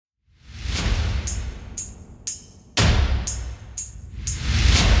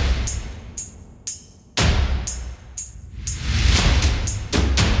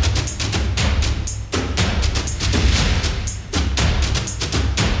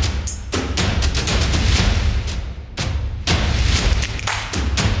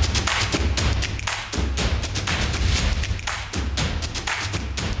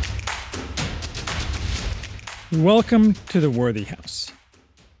Welcome to the Worthy House.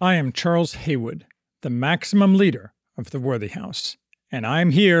 I am Charles Haywood, the maximum leader of the Worthy House, and I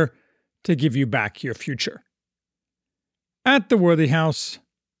am here to give you back your future. At the Worthy House,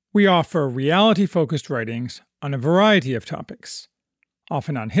 we offer reality-focused writings on a variety of topics,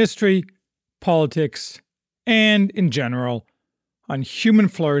 often on history, politics, and, in general, on human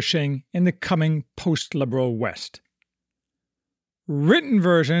flourishing in the coming post-liberal West. Written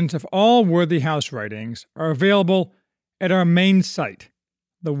versions of all Worthy House writings are available at our main site,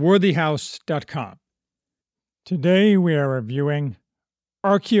 theworthyhouse.com. Today we are reviewing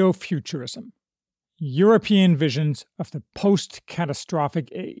Archeofuturism, European Visions of the Post-Catastrophic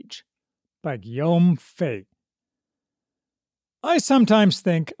Age by Guillaume Faye. I sometimes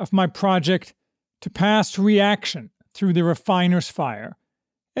think of my project to pass reaction through the refiner's fire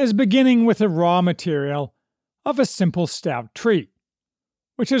as beginning with the raw material of a simple stout tree,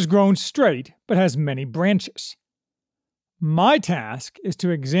 which has grown straight but has many branches. My task is to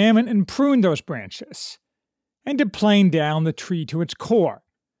examine and prune those branches, and to plane down the tree to its core,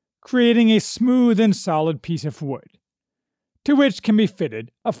 creating a smooth and solid piece of wood, to which can be fitted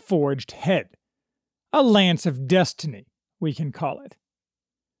a forged head, a lance of destiny, we can call it.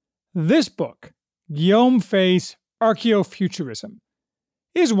 This book, Guillaume Faye's Archeofuturism,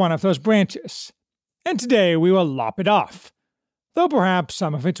 is one of those branches, and today we will lop it off, though perhaps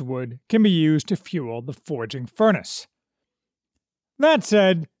some of its wood can be used to fuel the forging furnace. That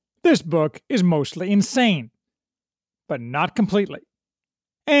said, this book is mostly insane, but not completely.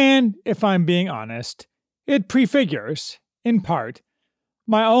 And, if I'm being honest, it prefigures, in part,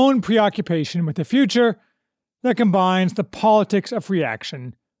 my own preoccupation with the future that combines the politics of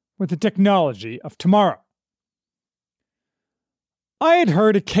reaction with the technology of tomorrow. I had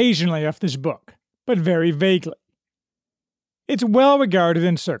heard occasionally of this book, but very vaguely. It's well regarded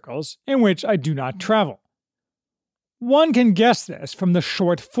in circles in which I do not travel. One can guess this from the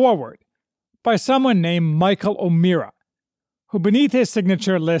short foreword by someone named Michael O'Meara, who beneath his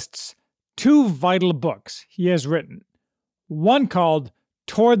signature lists two vital books he has written, one called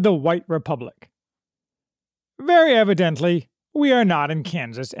Toward the White Republic. Very evidently, we are not in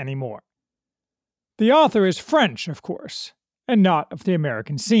Kansas anymore. The author is French, of course, and not of the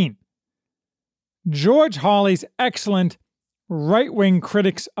American scene. George Hawley's excellent right-wing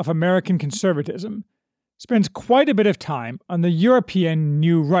critics of American conservatism spends quite a bit of time on the European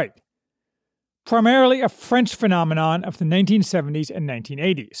New Right, primarily a French phenomenon of the 1970s and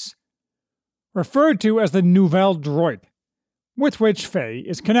 1980s, referred to as the Nouvelle Droite, with which Faye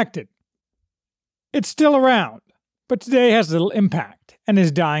is connected. It's still around, but today has little impact and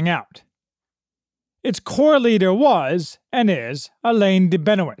is dying out. Its core leader was, and is, Alain de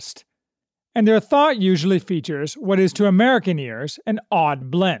Benoist, and their thought usually features what is to American ears an odd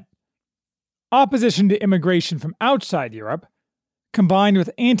blend. Opposition to immigration from outside Europe, combined with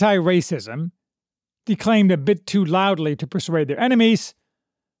anti-racism, declaimed a bit too loudly to persuade their enemies,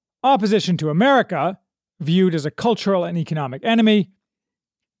 opposition to America, viewed as a cultural and economic enemy,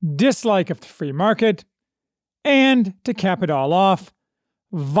 dislike of the free market, and, to cap it all off,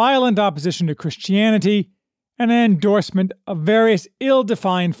 violent opposition to Christianity and an endorsement of various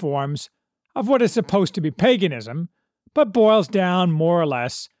ill-defined forms of what is supposed to be paganism, but boils down more or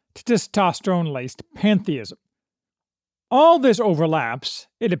less to testosterone-laced pantheism. All this overlaps,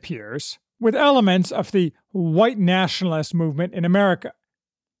 it appears, with elements of the white nationalist movement in America.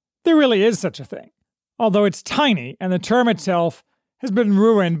 There really is such a thing, although it's tiny and the term itself has been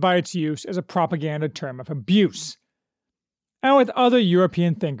ruined by its use as a propaganda term of abuse, and with other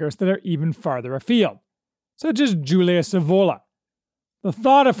European thinkers that are even farther afield, such as Julius Evola, the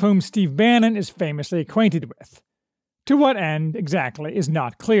thought of whom Steve Bannon is famously acquainted with. To what end, exactly, is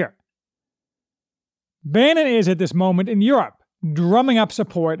not clear. Bannon is at this moment in Europe, drumming up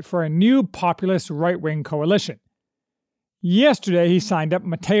support for a new populist right-wing coalition. Yesterday he signed up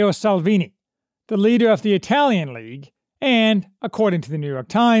Matteo Salvini, the leader of the Italian League, and, according to the New York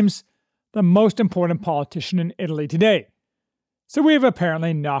Times, the most important politician in Italy today. So we have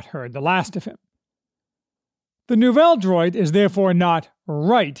apparently not heard the last of him. The Nouvelle Droite is therefore not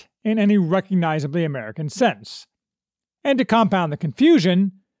right in any recognizably American sense. And to compound the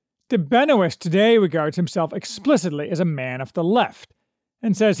confusion, de Benoist today regards himself explicitly as a man of the left,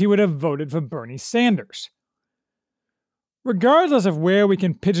 and says he would have voted for Bernie Sanders. Regardless of where we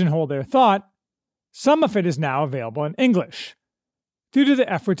can pigeonhole their thought, some of it is now available in English, due to the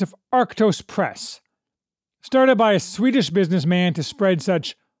efforts of Arctos Press, started by a Swedish businessman to spread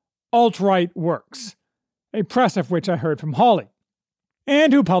such alt-right works, a press of which I heard from Hawley,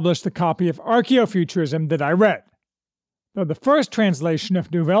 and who published the copy of Archeofuturism that I read, though the first translation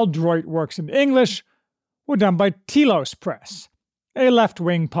of Nouvelle Droite works in English were done by Telos Press, a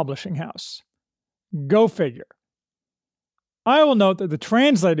left-wing publishing house. Go figure. I will note that the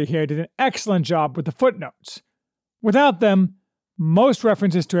translator here did an excellent job with the footnotes. Without them, most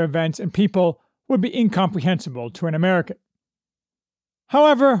references to events and people would be incomprehensible to an American.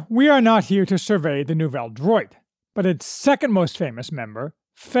 However, we are not here to survey the Nouvelle Droit, but its second most famous member,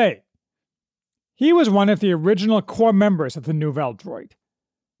 Faye. He was one of the original core members of the Nouvelle Droit,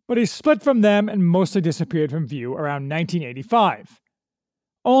 but he split from them and mostly disappeared from view around 1985,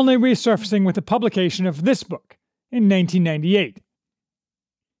 only resurfacing with the publication of this book in 1998.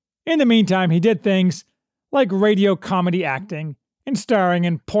 In the meantime, he did things like radio comedy acting and starring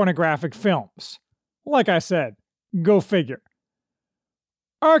in pornographic films. Like I said, go figure.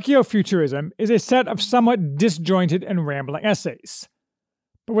 Archeofuturism is a set of somewhat disjointed and rambling essays,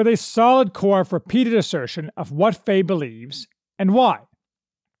 but with a solid core of repeated assertion of what Faye believes and why.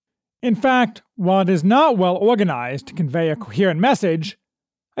 In fact, while it is not well organized to convey a coherent message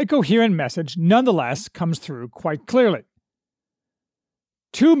nonetheless comes through quite clearly.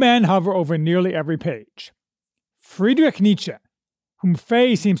 Two men hover over nearly every page. Friedrich Nietzsche, whom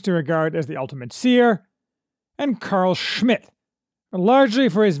Faye seems to regard as the ultimate seer, and Carl Schmitt, largely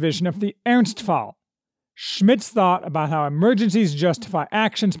for his vision of the Ernstfall, Schmitt's thought about how emergencies justify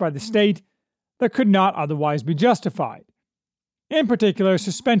actions by the state that could not otherwise be justified, in particular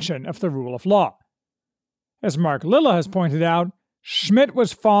suspension of the rule of law. As Mark Lilla has pointed out, Schmitt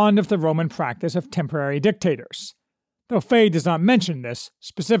was fond of the Roman practice of temporary dictators, though Faye does not mention this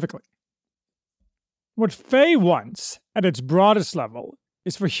specifically. What Faye wants, at its broadest level,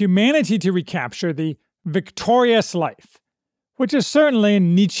 is for humanity to recapture the victorious life, which is certainly a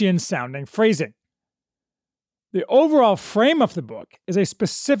Nietzschean-sounding phrasing. The overall frame of the book is a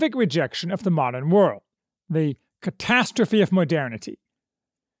specific rejection of the modern world, the catastrophe of modernity.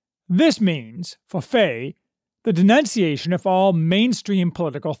 This means, for Faye, the denunciation of all mainstream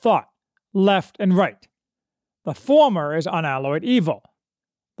political thought, left and right. The former is unalloyed evil.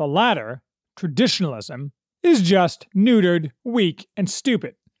 The latter, traditionalism, is just neutered, weak, and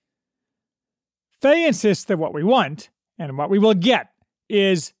stupid. Faye insists that what we want, and what we will get,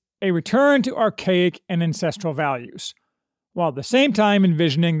 is a return to archaic and ancestral values, while at the same time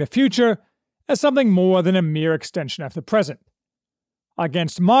envisioning the future as something more than a mere extension of the present.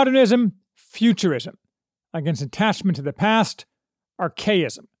 Against modernism, futurism. Against attachment to the past,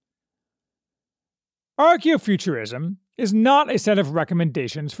 archaism. Archeofuturism is not a set of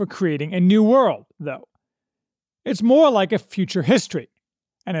recommendations for creating a new world, though. It's more like a future history,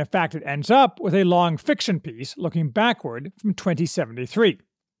 and in fact it ends up with a long fiction piece looking backward from 2073.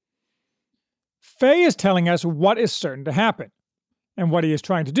 Faye is telling us what is certain to happen, and what he is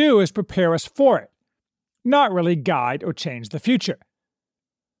trying to do is prepare us for it, not really guide or change the future.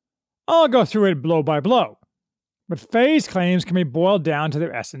 I'll go through it blow by blow, but Faye's claims can be boiled down to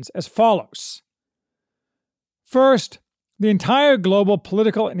their essence as follows. First, the entire global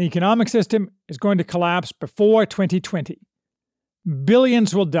political and economic system is going to collapse before 2020.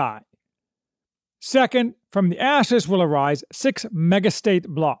 Billions will die. Second, from the ashes will arise 6 megastate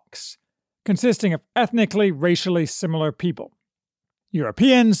blocks, consisting of ethnically, racially similar people.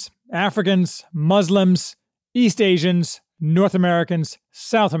 Europeans, Africans, Muslims, East Asians, North Americans,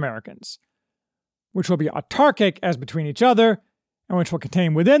 South Americans, which will be autarkic as between each other, and which will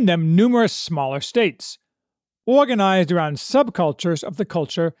contain within them numerous smaller states, organized around subcultures of the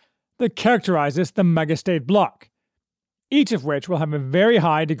culture that characterizes the megastate block, each of which will have a very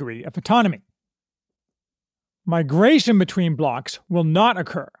high degree of autonomy. Migration between blocks will not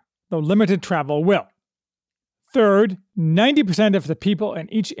occur, though limited travel will. Third, 90% of the people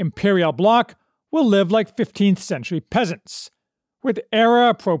in each imperial block will live like 15th century peasants, with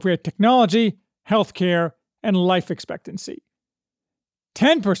era-appropriate technology, healthcare, and life expectancy.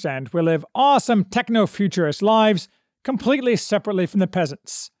 10% will live awesome techno-futurist lives completely separately from the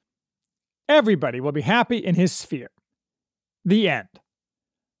peasants. Everybody will be happy in his sphere. The end.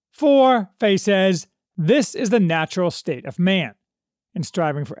 4, Faye says, this is the natural state of man, and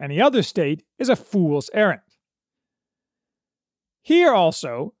striving for any other state is a fool's errand. Here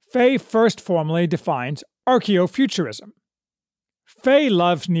also, Faye first formally defines Archeofuturism. Faye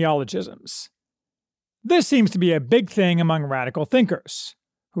loves neologisms. This seems to be a big thing among radical thinkers,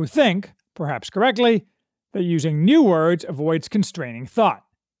 who think, perhaps correctly, that using new words avoids constraining thought.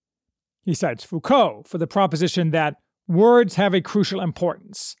 He cites Foucault for the proposition that words have a crucial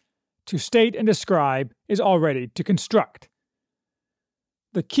importance. To state and describe is already to construct.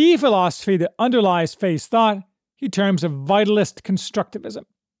 The key philosophy that underlies Faye's thought he terms of vitalist constructivism.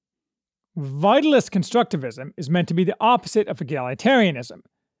 Vitalist constructivism is meant to be the opposite of egalitarianism,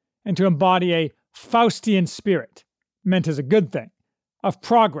 and to embody a Faustian spirit, meant as a good thing, of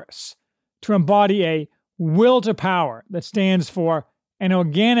progress, to embody a will to power that stands for an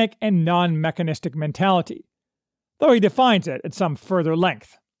organic and non-mechanistic mentality, though he defines it at some further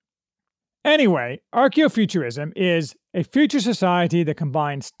length. Anyway, Archeofuturism is a future society that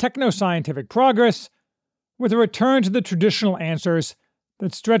combines techno-scientific progress with a return to the traditional answers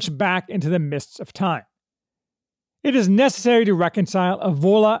that stretch back into the mists of time. It is necessary to reconcile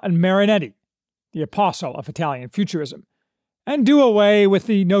Evola and Marinetti, the apostle of Italian futurism, and do away with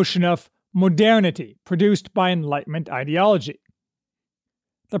the notion of modernity produced by Enlightenment ideology.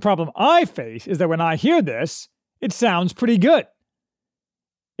 The problem I face is that when I hear this, it sounds pretty good.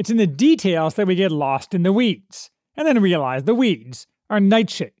 It's in the details that we get lost in the weeds, and then realize the weeds are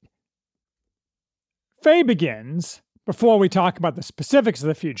nightshade. Faye begins, before we talk about the specifics of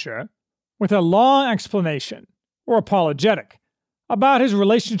the future, with a long explanation, or apologetic, about his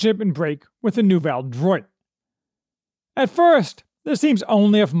relationship and break with the Nouvelle Droite. At first, this seems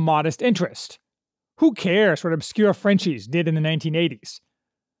only of modest interest. Who cares what obscure Frenchies did in the 1980s?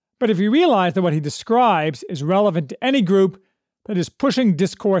 But if you realize that what he describes is relevant to any group that is pushing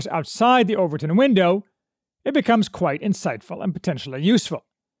discourse outside the Overton window, it becomes quite insightful and potentially useful.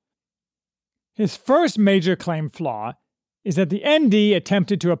 His first major claim flaw is that the ND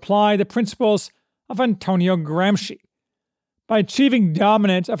attempted to apply the principles of Antonio Gramsci by achieving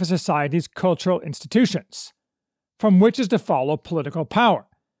dominance of a society's cultural institutions, from which is to follow political power,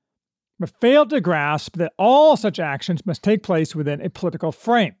 but failed to grasp that all such actions must take place within a political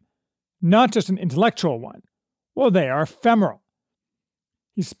frame, not just an intellectual one, or they are ephemeral.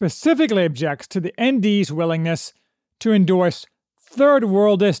 He specifically objects to the ND's willingness to endorse third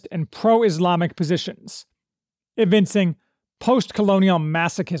worldist and pro-Islamic positions, evincing post-colonial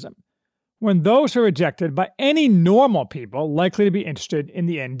masochism, when those are rejected by any normal people likely to be interested in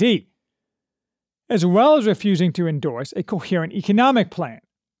the ND, as well as refusing to endorse a coherent economic plan,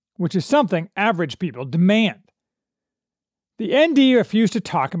 which is something average people demand. The ND refused to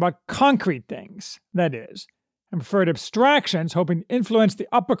talk about concrete things, that is, and preferred abstractions hoping to influence the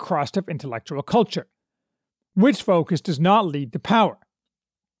upper crust of intellectual culture, which focus does not lead to power.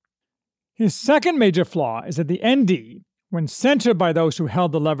 His second major flaw is that the ND, when censored by those who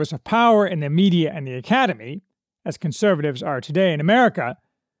held the levers of power in the media and the academy, as conservatives are today in America,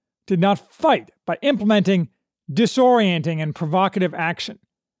 did not fight by implementing disorienting and provocative action,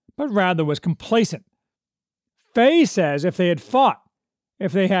 but rather was complacent. Faye says if they had fought,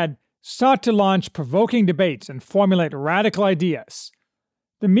 if they had sought to launch provoking debates and formulate radical ideas,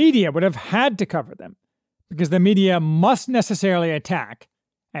 the media would have had to cover them, because the media must necessarily attack,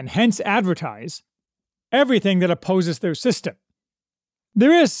 and hence advertise, everything that opposes their system.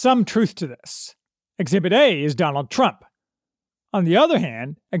 There is some truth to this. Exhibit A is Donald Trump. On the other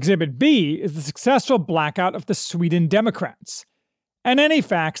hand, Exhibit B is the successful blackout of the Sweden Democrats, and any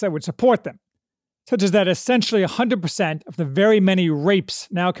facts that would support them, such as that essentially 100% of the very many rapes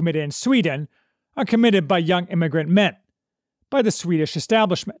now committed in Sweden are committed by young immigrant men, by the Swedish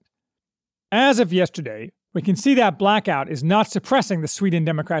establishment. As of yesterday, we can see that blackout is not suppressing the Sweden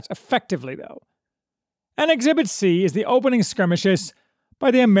Democrats effectively, though. And Exhibit C is the opening skirmishes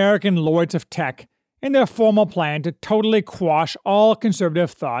by the American lords of tech in their formal plan to totally quash all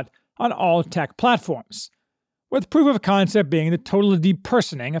conservative thought on all tech platforms, with proof of concept being the total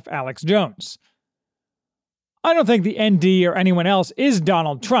depersoning of Alex Jones. I don't think the ND or anyone else is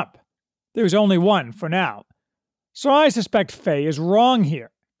Donald Trump. There's only one for now. So I suspect Faye is wrong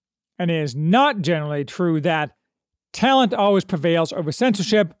here, and it is not generally true that talent always prevails over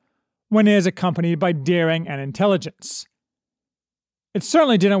censorship when it is accompanied by daring and intelligence. It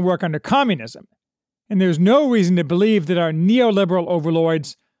certainly didn't work under communism, and there's no reason to believe that our neoliberal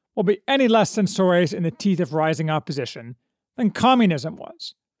overlords will be any less censorious in the teeth of rising opposition than communism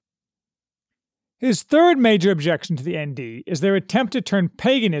was. His third major objection to the ND is their attempt to turn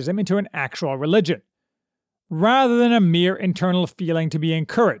paganism into an actual religion, rather than a mere internal feeling to be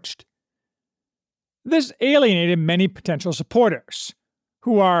encouraged. This alienated many potential supporters,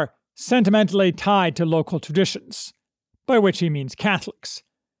 who are sentimentally tied to local traditions, by which he means Catholics.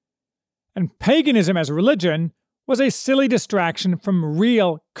 And paganism as a religion was a silly distraction from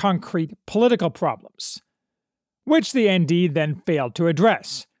real, concrete political problems, which the ND then failed to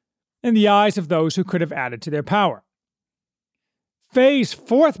address, in the eyes of those who could have added to their power. Faye's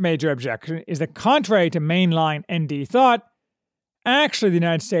fourth major objection is that contrary to mainline ND thought, actually the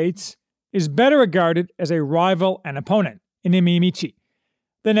United States is better regarded as a rival and opponent, inimici,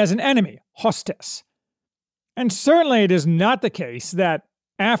 than as an enemy, hostes. And certainly it is not the case that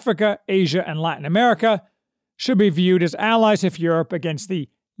Africa, Asia, and Latin America should be viewed as allies of Europe against the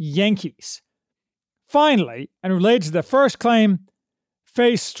Yankees, Finally, and related to the first claim,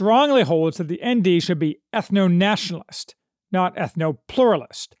 Faye strongly holds that the ND should be ethno-nationalist, not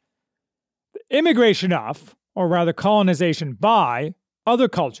ethno-pluralist. The immigration of, or rather colonization by, other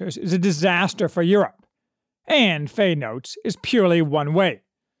cultures is a disaster for Europe, and, Faye notes, is purely one way.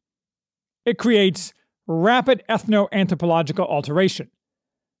 It creates rapid ethno-anthropological alteration,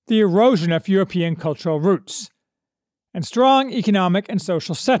 the erosion of European cultural roots, and strong economic and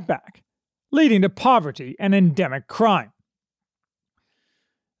social setback, leading to poverty and endemic crime.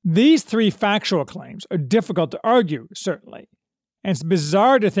 These three factual claims are difficult to argue, certainly, and it's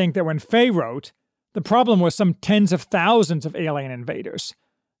bizarre to think that when Faye wrote, the problem was some tens of thousands of alien invaders,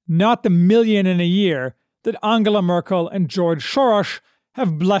 not the million in a year that Angela Merkel and George Soros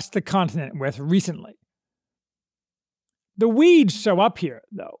have blessed the continent with recently. The weeds show up here,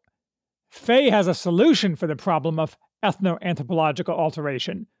 though. Faye has a solution for the problem of ethno-anthropological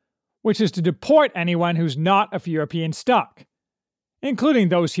alteration, which is to deport anyone who's not of European stock, including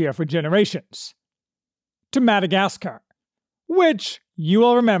those here for generations, to Madagascar, which, you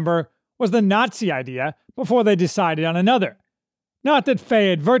will remember, was the Nazi idea before they decided on another. Not that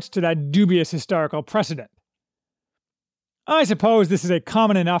Faye adverts to that dubious historical precedent. I suppose this is a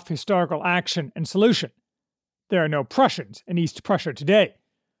common enough historical action and solution. There are no Prussians in East Prussia today.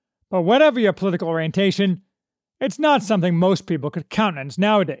 But whatever your political orientation, it's not something most people could countenance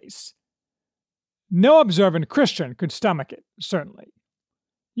nowadays. No observant Christian could stomach it, certainly.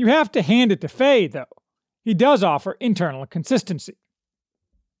 You have to hand it to Faye, though. He does offer internal consistency.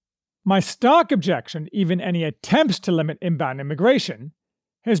 My stock objection to even any attempts to limit inbound immigration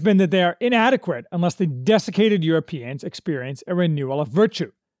has been that they are inadequate unless the desiccated Europeans experience a renewal of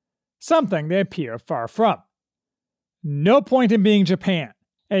virtue, something they appear far from. No point in being Japan,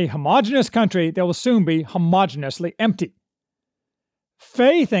 a homogeneous country that will soon be homogeneously empty.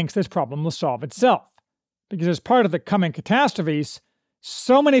 Faye thinks this problem will solve itself, because as part of the coming catastrophes,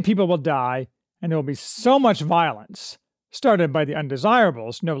 so many people will die and there will be so much violence, started by the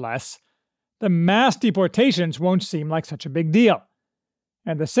undesirables, no less, the mass deportations won't seem like such a big deal.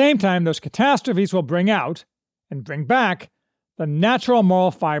 At the same time, those catastrophes will bring out, and bring back, the natural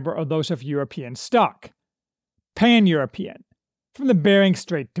moral fiber of those of European stock. Pan-European, from the Bering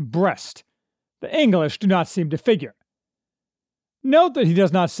Strait to Brest. The English do not seem to figure. Note that he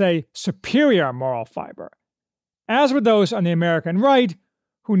does not say superior moral fiber, as with those on the American right,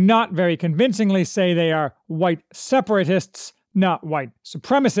 who not very convincingly say they are white separatists, not white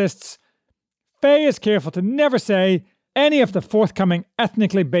supremacists. Faye is careful to never say any of the forthcoming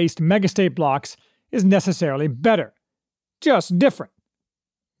ethnically based megastate blocks is necessarily better, just different.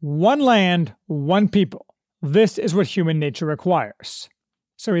 One land, one people. This is what human nature requires.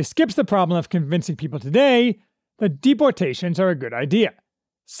 So he skips the problem of convincing people today that deportations are a good idea,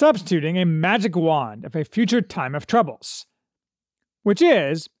 substituting a magic wand of a future time of troubles, which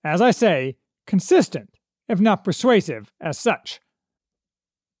is, as I say, consistent, if not persuasive, as such.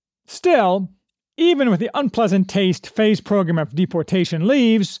 Still, even with the unpleasant taste Faye's program of deportation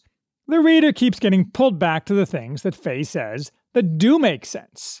leaves, the reader keeps getting pulled back to the things that Faye says that do make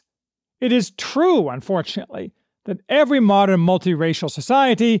sense. It is true, unfortunately, that every modern multiracial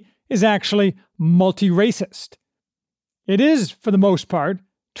society is actually multi-racist. It is, for the most part,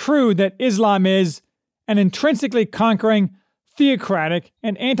 true that Islam is an intrinsically conquering, theocratic,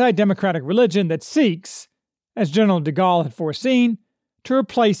 and anti-democratic religion that seeks, as General de Gaulle had foreseen, to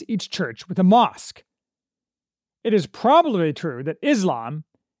replace each church with a mosque. It is probably true that Islam,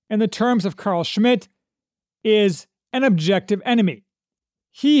 in the terms of Carl Schmitt, is an objective enemy.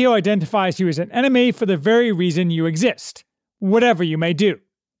 He who identifies you as an enemy for the very reason you exist, whatever you may do.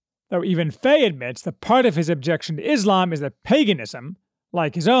 Though even Faye admits that part of his objection to Islam is that paganism,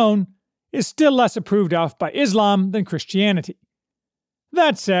 like his own, is still less approved of by Islam than Christianity.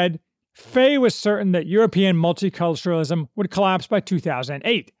 That said, Faye was certain that European multiculturalism would collapse by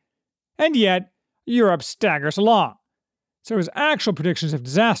 2008, and yet Europe staggers along, so his actual predictions of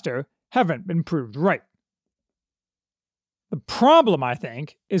disaster haven't been proved right. The problem, I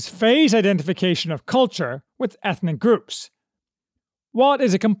think, is Faye's identification of culture with ethnic groups. While it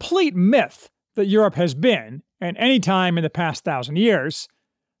is a complete myth that Europe has been, at any time in the past 1,000 years,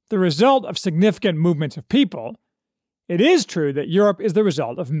 the result of significant movements of people, it is true that Europe is the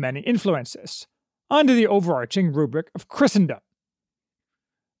result of many influences, under the overarching rubric of Christendom.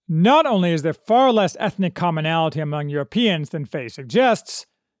 Not only is there far less ethnic commonality among Europeans than Faye suggests,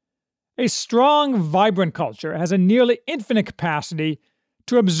 a strong, vibrant culture has a nearly infinite capacity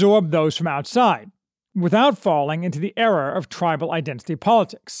to absorb those from outside, without falling into the error of tribal identity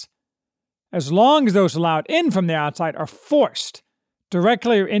politics. As long as those allowed in from the outside are forced,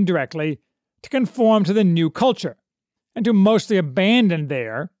 directly or indirectly, to conform to the new culture, and to mostly abandon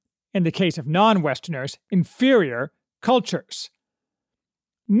their, in the case of non-Westerners, inferior cultures.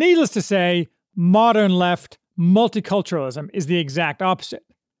 Needless to say, modern left multiculturalism is the exact opposite.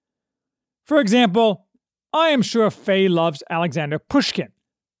 For example, I am sure Faye loves Alexander Pushkin,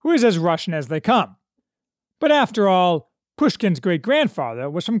 who is as Russian as they come. But after all, Pushkin's great-grandfather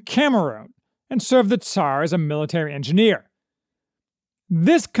was from Cameroon and served the Tsar as a military engineer.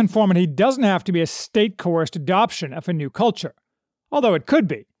 This conformity doesn't have to be a state-coerced adoption of a new culture, although it could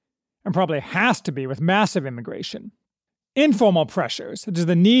be, and probably has to be with massive immigration. Informal pressures, such as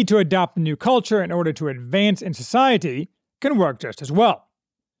the need to adopt a new culture in order to advance in society, can work just as well.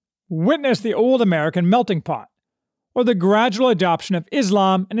 Witness the old American melting pot, or the gradual adoption of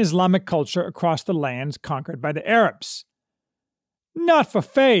Islam and Islamic culture across the lands conquered by the Arabs. Not for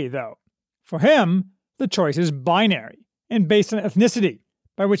Faye, though. For him, the choice is binary and based on ethnicity,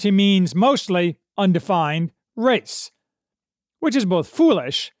 by which he means mostly undefined race, which is both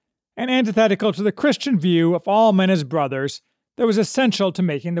foolish and antithetical to the Christian view of all men as brothers that was essential to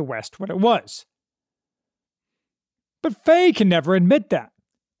making the West what it was. But Faye can never admit that.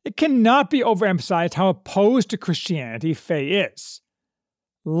 It cannot be overemphasized how opposed to Christianity Faye is.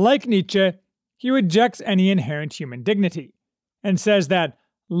 Like Nietzsche, he rejects any inherent human dignity, and says that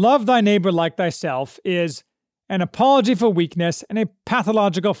love thy neighbor like thyself is an apology for weakness and a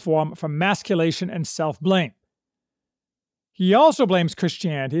pathological form of emasculation and self-blame. He also blames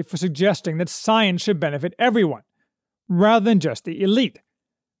Christianity for suggesting that science should benefit everyone, rather than just the elite,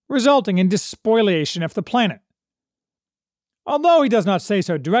 resulting in despoliation of the planet. Although he does not say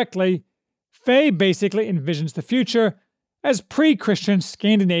so directly, Faye basically envisions the future as pre-Christian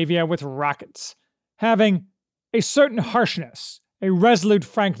Scandinavia with rockets, having a certain harshness, a resolute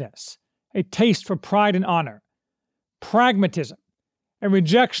frankness, a taste for pride and honor, pragmatism, and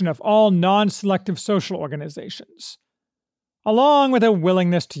rejection of all non-selective social organizations, along with a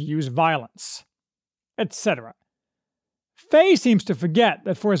willingness to use violence, etc. Faye seems to forget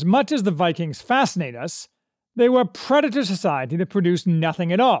that for as much as the Vikings fascinate us, they were a predator society that produced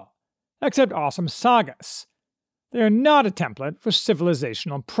nothing at all, except awesome sagas. They are not a template for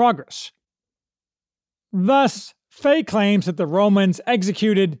civilizational progress. Thus, Faye claims that the Romans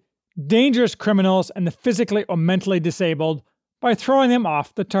executed dangerous criminals and the physically or mentally disabled by throwing them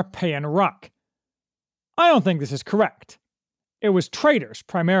off the Tarpeian Rock. I don't think this is correct. It was traitors,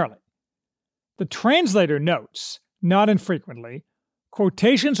 primarily. The translator notes, not infrequently,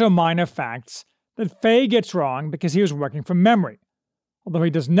 quotations or minor facts that Faye gets wrong because he was working from memory, although he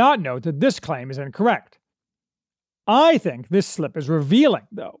does not note that this claim is incorrect. I think this slip is revealing,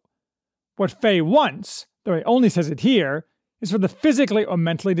 though. What Faye wants, though he only says it here, is for the physically or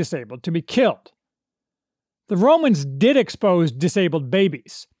mentally disabled to be killed. The Romans did expose disabled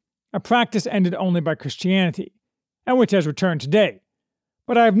babies, a practice ended only by Christianity, and which has returned today,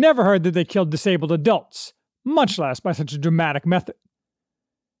 but I have never heard that they killed disabled adults, much less by such a dramatic method.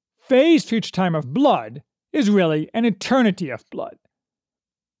 Faye's future time of blood is really an eternity of blood.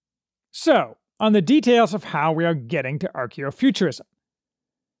 So, on the details of how we are getting to Archeofuturism.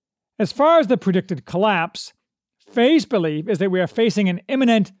 As far as the predicted collapse, Faye's belief is that we are facing an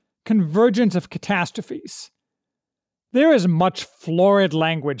imminent convergence of catastrophes. There is much florid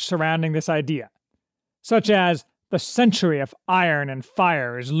language surrounding this idea, such as the century of iron and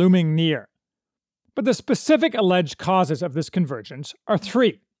fire is looming near. But the specific alleged causes of this convergence are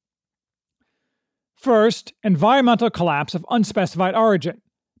three. First, environmental collapse of unspecified origin,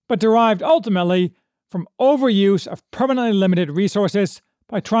 but derived ultimately from overuse of permanently limited resources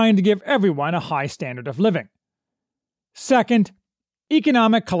by trying to give everyone a high standard of living. Second,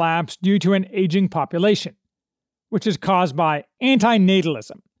 economic collapse due to an aging population, which is caused by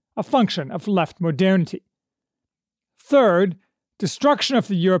antinatalism, a function of left modernity. Third, destruction of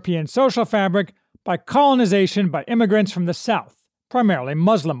the European social fabric by colonization by immigrants from the South, primarily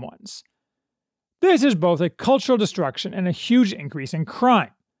Muslim ones. This is both a cultural destruction and a huge increase in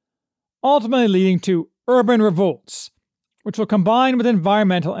crime, ultimately leading to urban revolts, which will combine with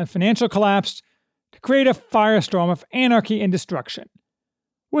environmental and financial collapse to create a firestorm of anarchy and destruction,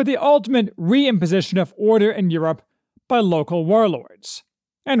 with the ultimate reimposition of order in Europe by local warlords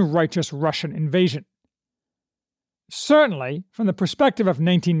and righteous Russian invasion. Certainly, from the perspective of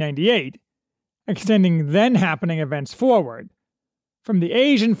 1998, extending then happening events forward, from the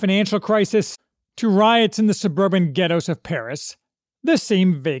Asian financial crisis to riots in the suburban ghettos of Paris, this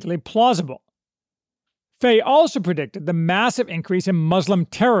seemed vaguely plausible. Faye also predicted the massive increase in Muslim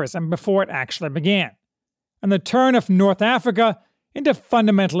terrorism before it actually began, and the turn of North Africa into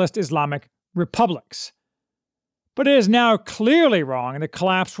fundamentalist Islamic republics. but it is now clearly wrong and the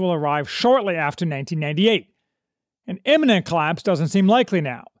collapse will arrive shortly after 1998. An imminent collapse doesn't seem likely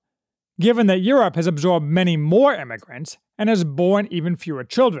now, given that Europe has absorbed many more immigrants and has born even fewer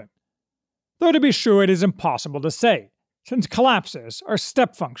children. Though to be sure, it is impossible to say, since collapses are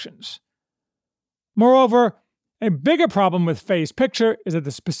step functions. Moreover, a bigger problem with Faye's picture is that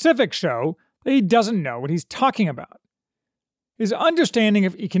the specifics show that he doesn't know what he's talking about. His understanding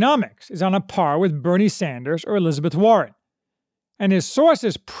of economics is on a par with Bernie Sanders or Elizabeth Warren, and his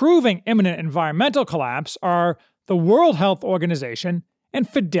sources proving imminent environmental collapse are the World Health Organization and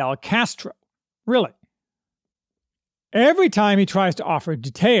Fidel Castro. Really. Every time he tries to offer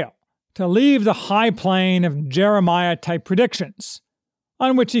detail, to leave the high plane of Jeremiah-type predictions,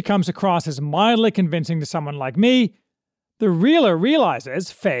 on which he comes across as mildly convincing to someone like me, the realer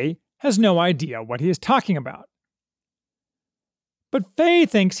realizes Faye has no idea what he is talking about. But Faye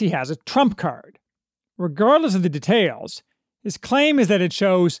thinks he has a trump card. Regardless of the details, his claim is that it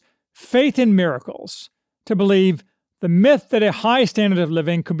shows faith in miracles, to believe the myth that a high standard of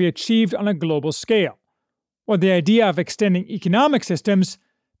living could be achieved on a global scale, or the idea of extending economic systems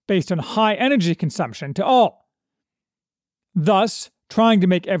based on high energy consumption to all. Thus, trying to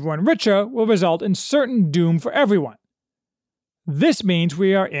make everyone richer will result in certain doom for everyone. This means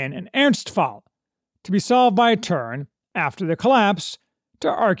we are in an Ernstfall, to be solved by a turn, after the collapse, to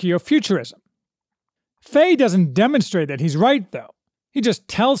Archeofuturism. Faye doesn't demonstrate that he's right, though. He just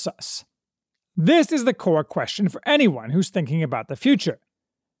tells us. This is the core question for anyone who's thinking about the future.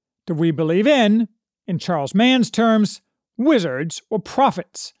 Do we believe in Charles Mann's terms, wizards or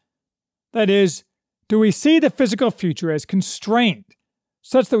prophets? That is, do we see the physical future as constrained,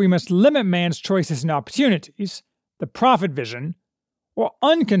 such that we must limit man's choices and opportunities, the prophet vision, or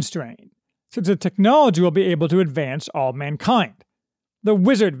unconstrained, such that technology will be able to advance all mankind, the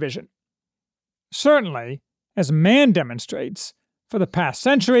wizard vision? Certainly, as Mann demonstrates, for the past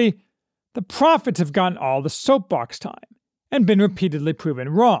century, the prophets have gotten all the soapbox time and been repeatedly proven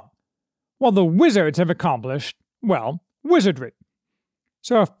wrong, while the wizards have accomplished, well, wizardry.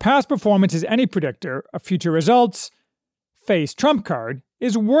 So if past performance is any predictor of future results, Faye's trump card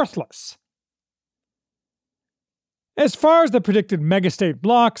is worthless. As far as the predicted megastate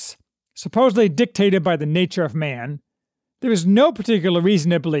blocks, supposedly dictated by the nature of man, there is no particular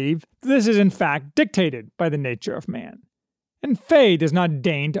reason to believe that this is in fact dictated by the nature of man, and Faye does not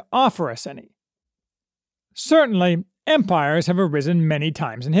deign to offer us any. Certainly, empires have arisen many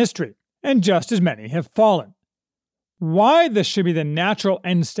times in history, and just as many have fallen. Why this should be the natural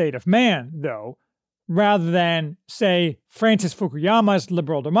end state of man, though, rather than, say, Francis Fukuyama's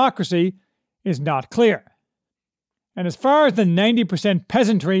liberal democracy, is not clear. And as far as the 90%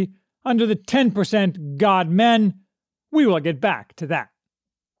 peasantry under the 10% god men, we will get back to that.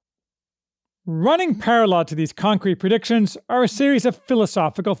 Running parallel to these concrete predictions are a series of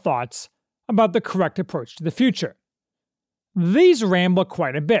philosophical thoughts about the correct approach to the future. These ramble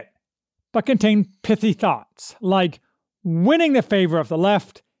quite a bit, but contain pithy thoughts, like winning the favor of the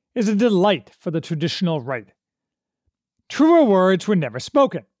left is a delight for the traditional right. Truer words were never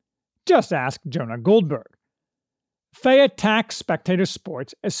spoken. Just ask Jonah Goldberg. Faye attacks spectator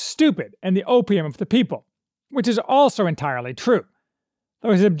sports as stupid and the opium of the people, which is also entirely true,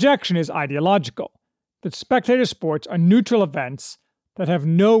 though his objection is ideological, that spectator sports are neutral events that have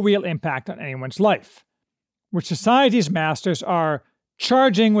no real impact on anyone's life, which society's masters are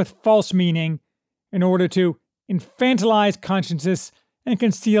charging with false meaning in order to infantilize consciences and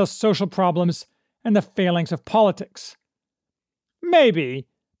conceal social problems and the failings of politics. Maybe,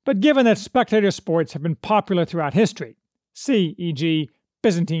 but given that spectator sports have been popular throughout history, see, e.g.,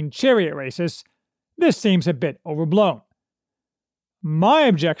 Byzantine chariot races, this seems a bit overblown. My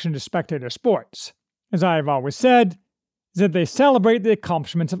objection to spectator sports, as I have always said, is that they celebrate the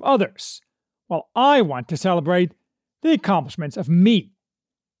accomplishments of others, while I want to celebrate the accomplishments of me.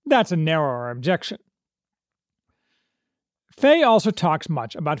 That's a narrower objection. Faye also talks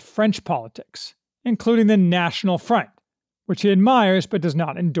much about French politics, including the National Front, which he admires but does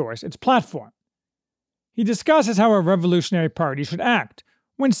not endorse its platform. He discusses how a revolutionary party should act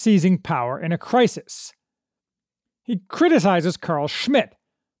when seizing power in a crisis. He criticizes Carl Schmitt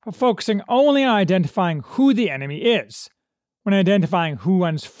for focusing only on identifying who the enemy is, when identifying who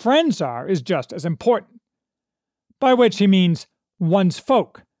one's friends are is just as important. By which he means one's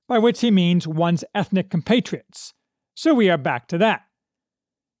folk, by which he means one's ethnic compatriots. So we are back to that.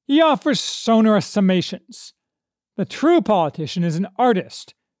 He offers sonorous summations. The true politician is an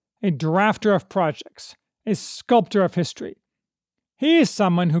artist, a drafter of projects, a sculptor of history. He is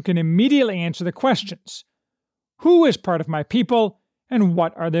someone who can immediately answer the questions: who is part of my people, and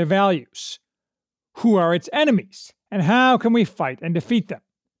what are their values? who are its enemies, and how can we fight and defeat them?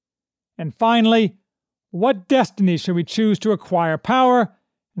 And finally, what destiny should we choose to acquire power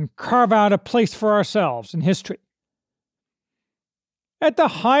and carve out a place for ourselves in history? At the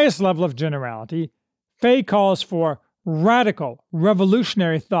highest level of generality, Faye calls for radical,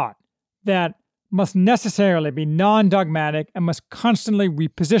 revolutionary thought that must necessarily be non-dogmatic and must constantly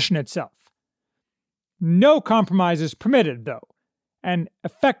reposition itself. No compromise is permitted, though, and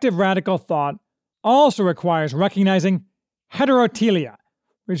effective radical thought also requires recognizing heterotelia,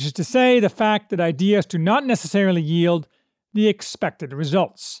 which is to say the fact that ideas do not necessarily yield the expected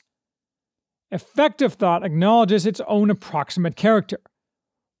results. Effective thought acknowledges its own approximate character.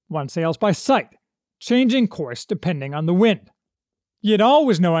 One sails by sight, changing course depending on the wind, yet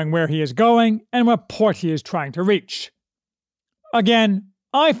always knowing where he is going and what port he is trying to reach. Again,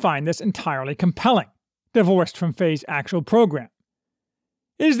 I find this entirely compelling, divorced from Faye's actual program.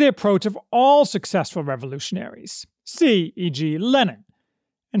 It is the approach of all successful revolutionaries, see e.g. Lenin,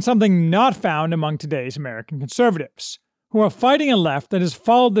 and something not found among today's American conservatives, who are fighting a left that has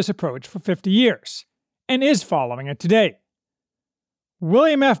followed this approach for 50 years, and is following it today.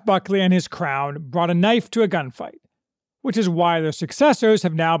 William F. Buckley and his crowd brought a knife to a gunfight, which is why their successors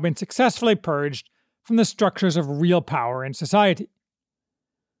have now been successfully purged from the structures of real power in society.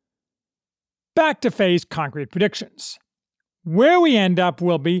 Back to Faye's concrete predictions. Where we end up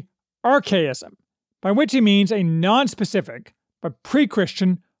will be archaism, by which he means a non-specific but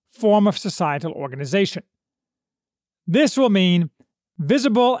pre-Christian form of societal organization. This will mean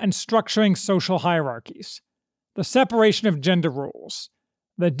visible and structuring social hierarchies, the separation of gender roles,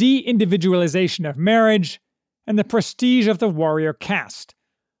 the de-individualization of marriage, and the prestige of the warrior caste,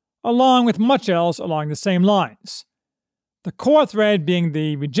 along with much else along the same lines. The core thread being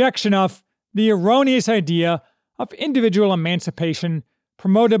the rejection of the erroneous idea of individual emancipation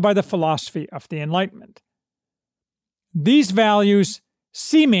promoted by the philosophy of the Enlightenment. These values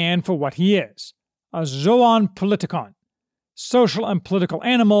see man for what he is, a zoon politikon, social and political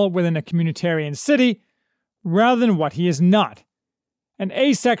animal within a communitarian city, rather than what he is not, an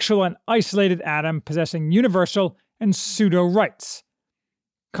asexual and isolated atom possessing universal and pseudo-rights.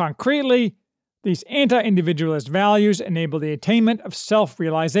 Concretely, these anti-individualist values enable the attainment of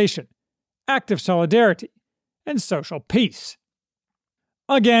self-realization, active solidarity, and social peace.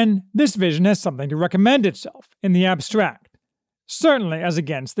 Again, this vision has something to recommend itself in the abstract, certainly as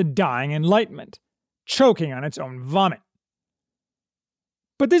against the dying Enlightenment, choking on its own vomit.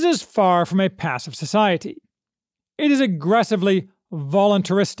 But this is far from a passive society. It is aggressively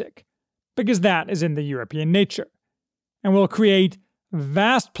voluntaristic, because that is in the European nature, and will create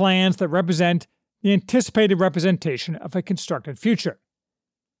vast plans that represent the anticipated representation of a constructed future.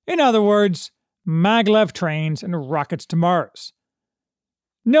 In other words, maglev trains and rockets to Mars.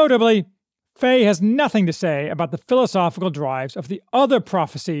 Notably, Faye has nothing to say about the philosophical drives of the other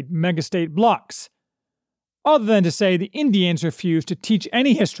prophesied megastate blocs, other than to say the Indians refuse to teach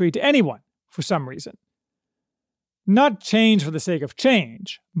any history to anyone for some reason. Not change for the sake of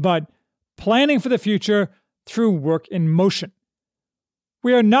change, but planning for the future through work in motion.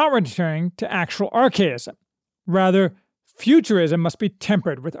 We are not returning to actual archaism. Rather, futurism must be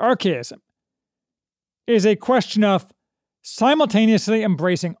tempered with archaism. It is a question of simultaneously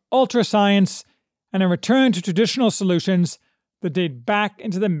embracing ultra-science and a return to traditional solutions that date back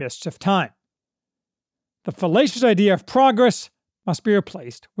into the mists of time. The fallacious idea of progress must be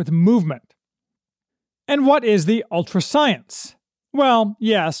replaced with movement. And what is the ultra-science? Well,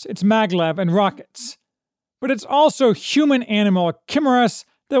 yes, it's maglev and rockets. But it's also human-animal chimeras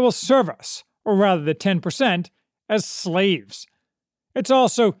that will serve us, or rather the 10%, as slaves. It's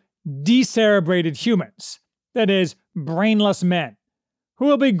also decerebrated humans, that is, brainless men, who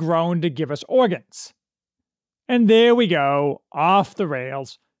will be grown to give us organs. And there we go, off the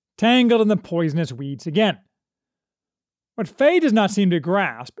rails, tangled in the poisonous weeds again. What Faye does not seem to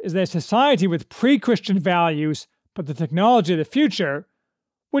grasp is that society with pre-Christian values, but the technology of the future,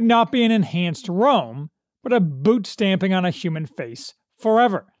 would not be an enhanced Rome, but a boot stamping on a human face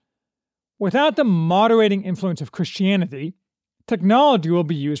forever. Without the moderating influence of Christianity, technology will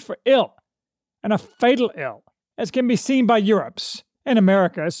be used for ill, and a fatal ill, as can be seen by Europe's, and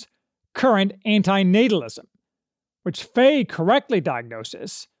America's, current anti-natalism, which Faye correctly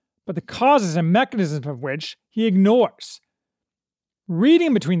diagnoses, but the causes and mechanisms of which he ignores.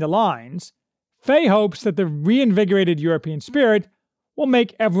 Reading between the lines, Faye hopes that the reinvigorated European spirit will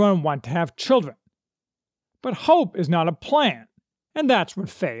make everyone want to have children. But hope is not a plan, and that's what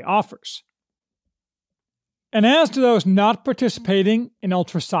Faye offers. And as to those not participating in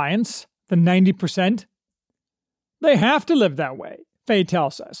ultra-science, the 90%, they have to live that way, Faye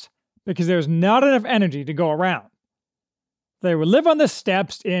tells us, because there's not enough energy to go around. They will live on the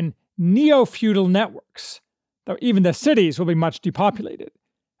steppes in neo-feudal networks, though even the cities will be much depopulated,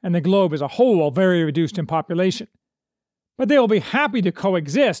 and the globe as a whole very reduced in population. But they will be happy to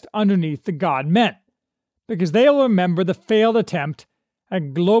coexist underneath the god-men, because they will remember the failed attempt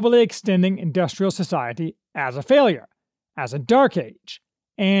at globally extending industrial society as a failure, as a dark age,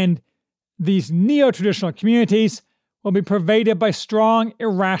 and these neo-traditional communities will be pervaded by strong,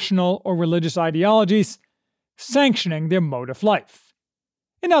 irrational, or religious ideologies sanctioning their mode of life.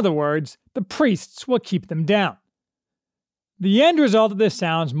 In other words, the priests will keep them down. The end result of this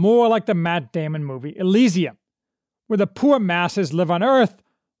sounds more like the Matt Damon movie Elysium, where the poor masses live on Earth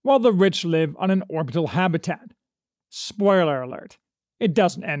while the rich live on an orbital habitat. Spoiler alert, it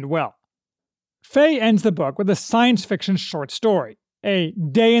doesn't end well. Faye ends the book with a science fiction short story, a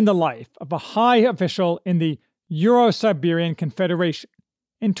day in the life of a high official in the Euro-Siberian Confederation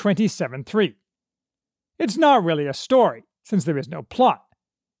in 27-3. It's not really a story, since there is no plot.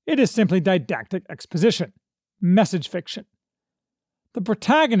 It is simply didactic exposition, message fiction. The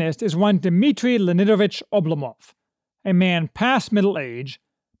protagonist is one Dmitry Leonidovich Oblomov, a man past middle age,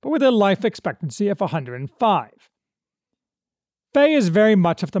 but with a life expectancy of 105. Faye is very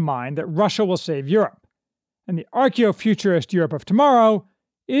much of the mind that Russia will save Europe, and the archeofuturist Europe of tomorrow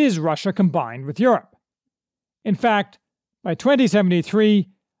is Russia combined with Europe. In fact, by 2073,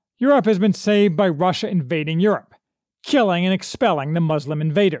 Europe has been saved by Russia invading Europe, killing and expelling the Muslim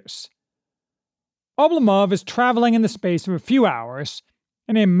invaders. Oblomov is traveling in the space of a few hours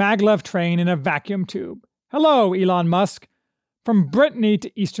in a maglev train in a vacuum tube. Hello, Elon Musk, from Brittany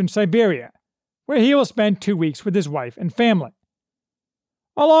to eastern Siberia, where he will spend 2 weeks with his wife and family.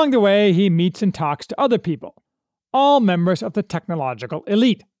 Along the way, he meets and talks to other people, all members of the technological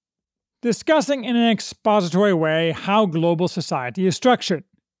elite, discussing in an expository way how global society is structured,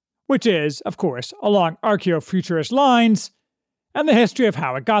 which is, of course, along archeofuturist lines, and the history of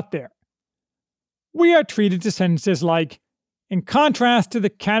how it got there. We are treated to sentences like, in contrast to the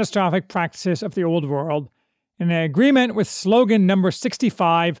catastrophic practices of the old world, in agreement with slogan number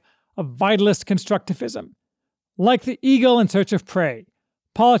 65 of vitalist constructivism, like the eagle in search of prey,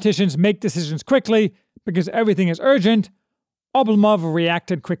 politicians make decisions quickly because everything is urgent, Oblomov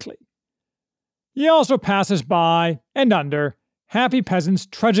reacted quickly. He also passes by and under happy peasants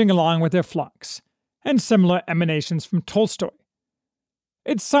trudging along with their flocks, and similar emanations from Tolstoy.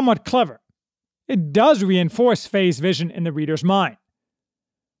 It's somewhat clever. It does reinforce Faye's vision in the reader's mind,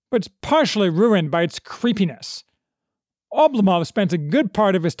 but it's partially ruined by its creepiness. Oblomov spends a good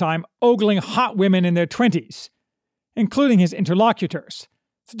part of his time ogling hot women in their 20s, including his interlocutors,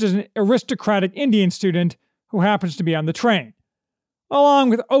 such as an aristocratic Indian student who happens to be on the train, along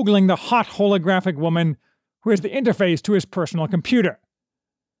with ogling the hot holographic woman who is the interface to his personal computer.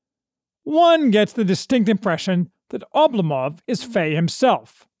 One gets the distinct impression that Oblomov is Faye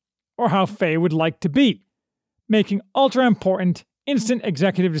himself, or how Faye would like to be, making ultra-important, instant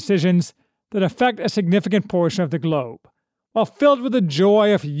executive decisions that affect a significant portion of the globe, while filled with the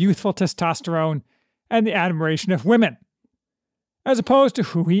joy of youthful testosterone and the admiration of women, as opposed to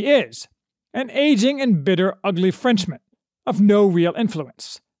who he is, an aging and bitter, ugly Frenchman of no real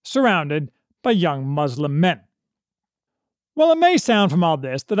influence, surrounded by young Muslim men. While it may sound from all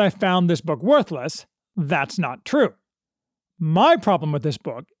this that I found this book worthless, that's not true. My problem with this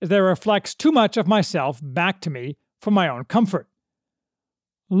book is that it reflects too much of myself back to me for my own comfort.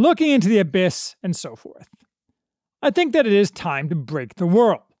 Looking into the abyss and so forth. I think that it is time to break the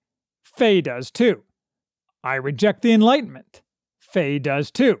world. Faye does too. I reject the Enlightenment. Faye does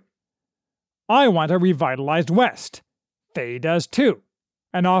too. I want a revitalized West. Faye does too,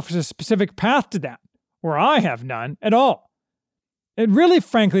 and offers a specific path to that, where I have none at all. It really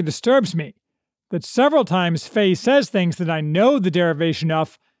frankly disturbs me that several times Faye says things that I know the derivation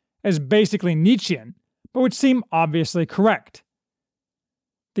of as basically Nietzschean, but which seem obviously correct.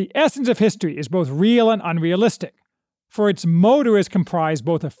 The essence of history is both real and unrealistic, for its motor is comprised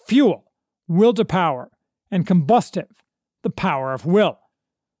both of fuel, will to power, and combustive, the power of will.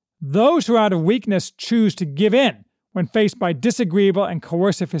 Those who out of weakness choose to give in when faced by disagreeable and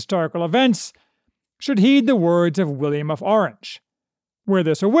coercive historical events should heed the words of William of Orange. Where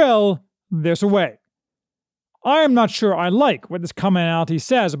there's a will, there's a way. I am not sure I like what this commonality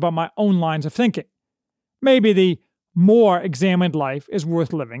says about my own lines of thinking. Maybe the more examined life is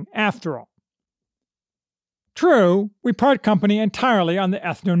worth living after all. True, we part company entirely on the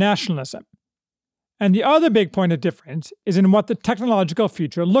ethno-nationalism. And the other big point of difference is in what the technological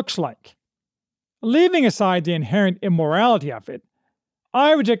future looks like. Leaving aside the inherent immorality of it,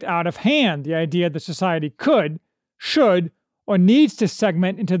 I reject out of hand the idea that society could, should, or needs to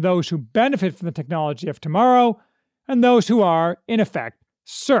segment into those who benefit from the technology of tomorrow and those who are, in effect,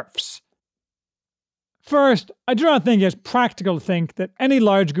 serfs. First, I do not think it is practical to think that any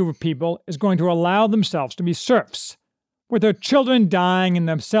large group of people is going to allow themselves to be serfs, with their children dying and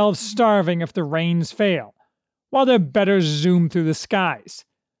themselves starving if the rains fail, while their betters zoom through the skies.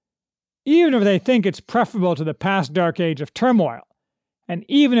 Even if they think it's preferable to the past dark age of turmoil, and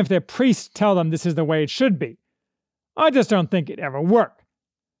even if their priests tell them this is the way it should be, I just don't think it'd ever work.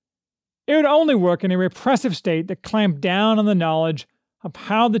 It would only work in a repressive state that clamped down on the knowledge of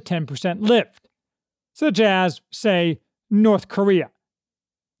how the 10% lived, such as, say, North Korea.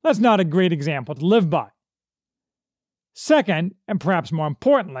 That's not a great example to live by. Second, and perhaps more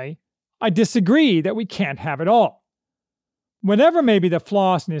importantly, I disagree that we can't have it all. Whatever may be the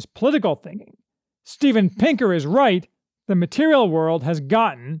flaws in his political thinking, Steven Pinker is right. The material world has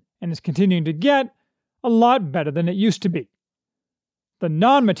gotten, and is continuing to get, a lot better than it used to be. The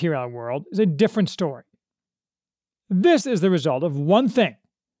non-material world is a different story. This is the result of one thing,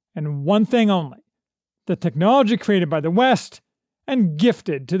 and one thing only: the technology created by the West and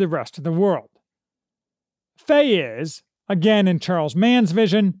gifted to the rest of the world. Faye is, again in Charles Mann's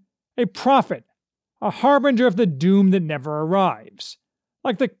vision, a prophet, a harbinger of the doom that never arrives,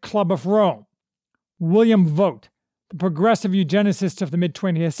 like the Club of Rome, William Vogt, the progressive eugenicists of the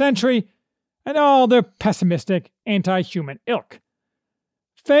mid-20th century, and all their pessimistic, anti-human ilk.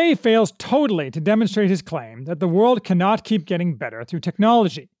 Faye fails totally to demonstrate his claim that the world cannot keep getting better through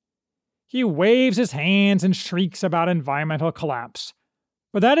technology. He waves his hands and shrieks about environmental collapse,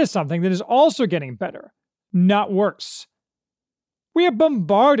 but that is something that is also getting better, not worse. We are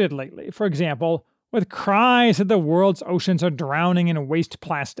bombarded lately, for example, with cries that the world's oceans are drowning in waste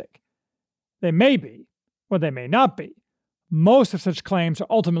plastic. They may be, or they may not be. Most of such claims are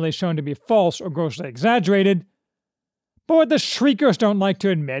ultimately shown to be false or grossly exaggerated. But what the shriekers don't like to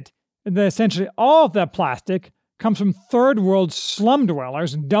admit is that essentially all of that plastic comes from third world slum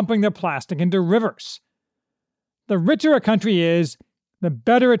dwellers dumping their plastic into rivers. The richer a country is, the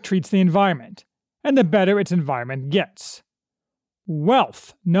better it treats the environment, and the better its environment gets.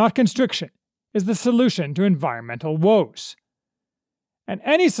 Wealth, not constriction, is the solution to environmental woes. And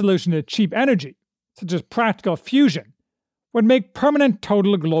any solution to cheap energy, such as practical fusion, would make permanent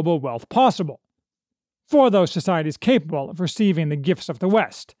total global wealth possible for those societies capable of receiving the gifts of the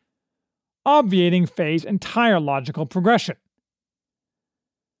West, obviating Faye's entire logical progression.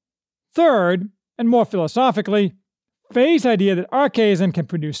 Third, and more philosophically, Faye's idea that archaism can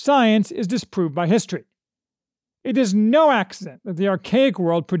produce science is disproved by history. It is no accident that the archaic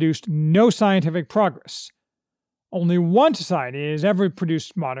world produced no scientific progress. Only one society has ever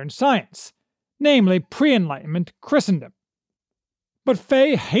produced modern science, namely pre-Enlightenment Christendom. But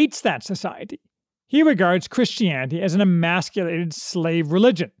Faye hates that society. He regards Christianity as an emasculated slave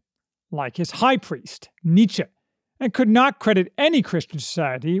religion, like his high priest, Nietzsche, and could not credit any Christian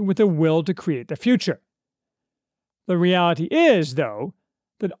society with a will to create the future. The reality is, though,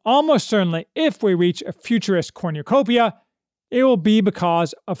 that almost certainly if we reach a futurist cornucopia, it will be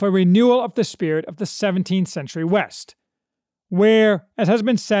because of a renewal of the spirit of the 17th century West, where, as has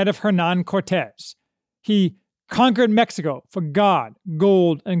been said of Hernan Cortés, he conquered Mexico for God,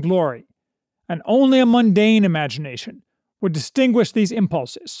 gold, and glory, and only a mundane imagination would distinguish these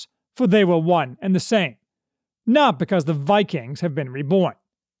impulses, for they were one and the same, not because the Vikings have been reborn.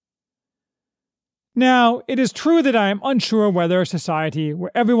 Now, it is true that I am unsure whether a society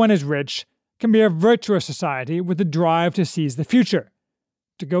where everyone is rich can be a virtuous society with the drive to seize the future,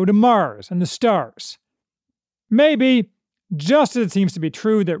 to go to Mars and the stars. Maybe, just as it seems to be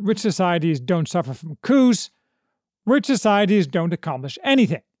true that rich societies don't suffer from coups, rich societies don't accomplish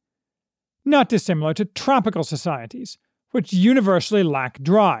anything. Not dissimilar to tropical societies, which universally lack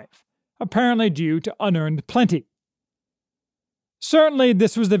drive, apparently due to unearned plenty. Certainly,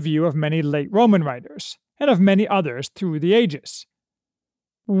 this was the view of many late Roman writers, and of many others through the ages.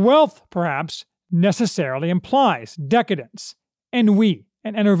 Wealth, perhaps, necessarily implies decadence, ennui,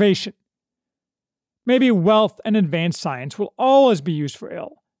 and enervation. Maybe wealth and advanced science will always be used for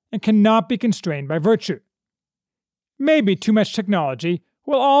ill, and cannot be constrained by virtue. Maybe too much technology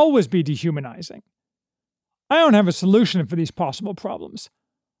will always be dehumanizing. I don't have a solution for these possible problems,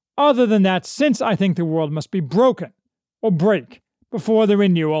 other than that since I think the world must be broken, or break, before the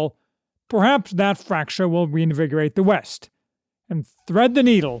renewal, perhaps that fracture will reinvigorate the West, and thread the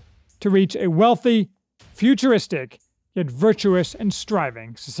needle to reach a wealthy, futuristic, yet virtuous and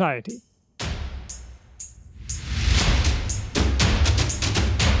striving society.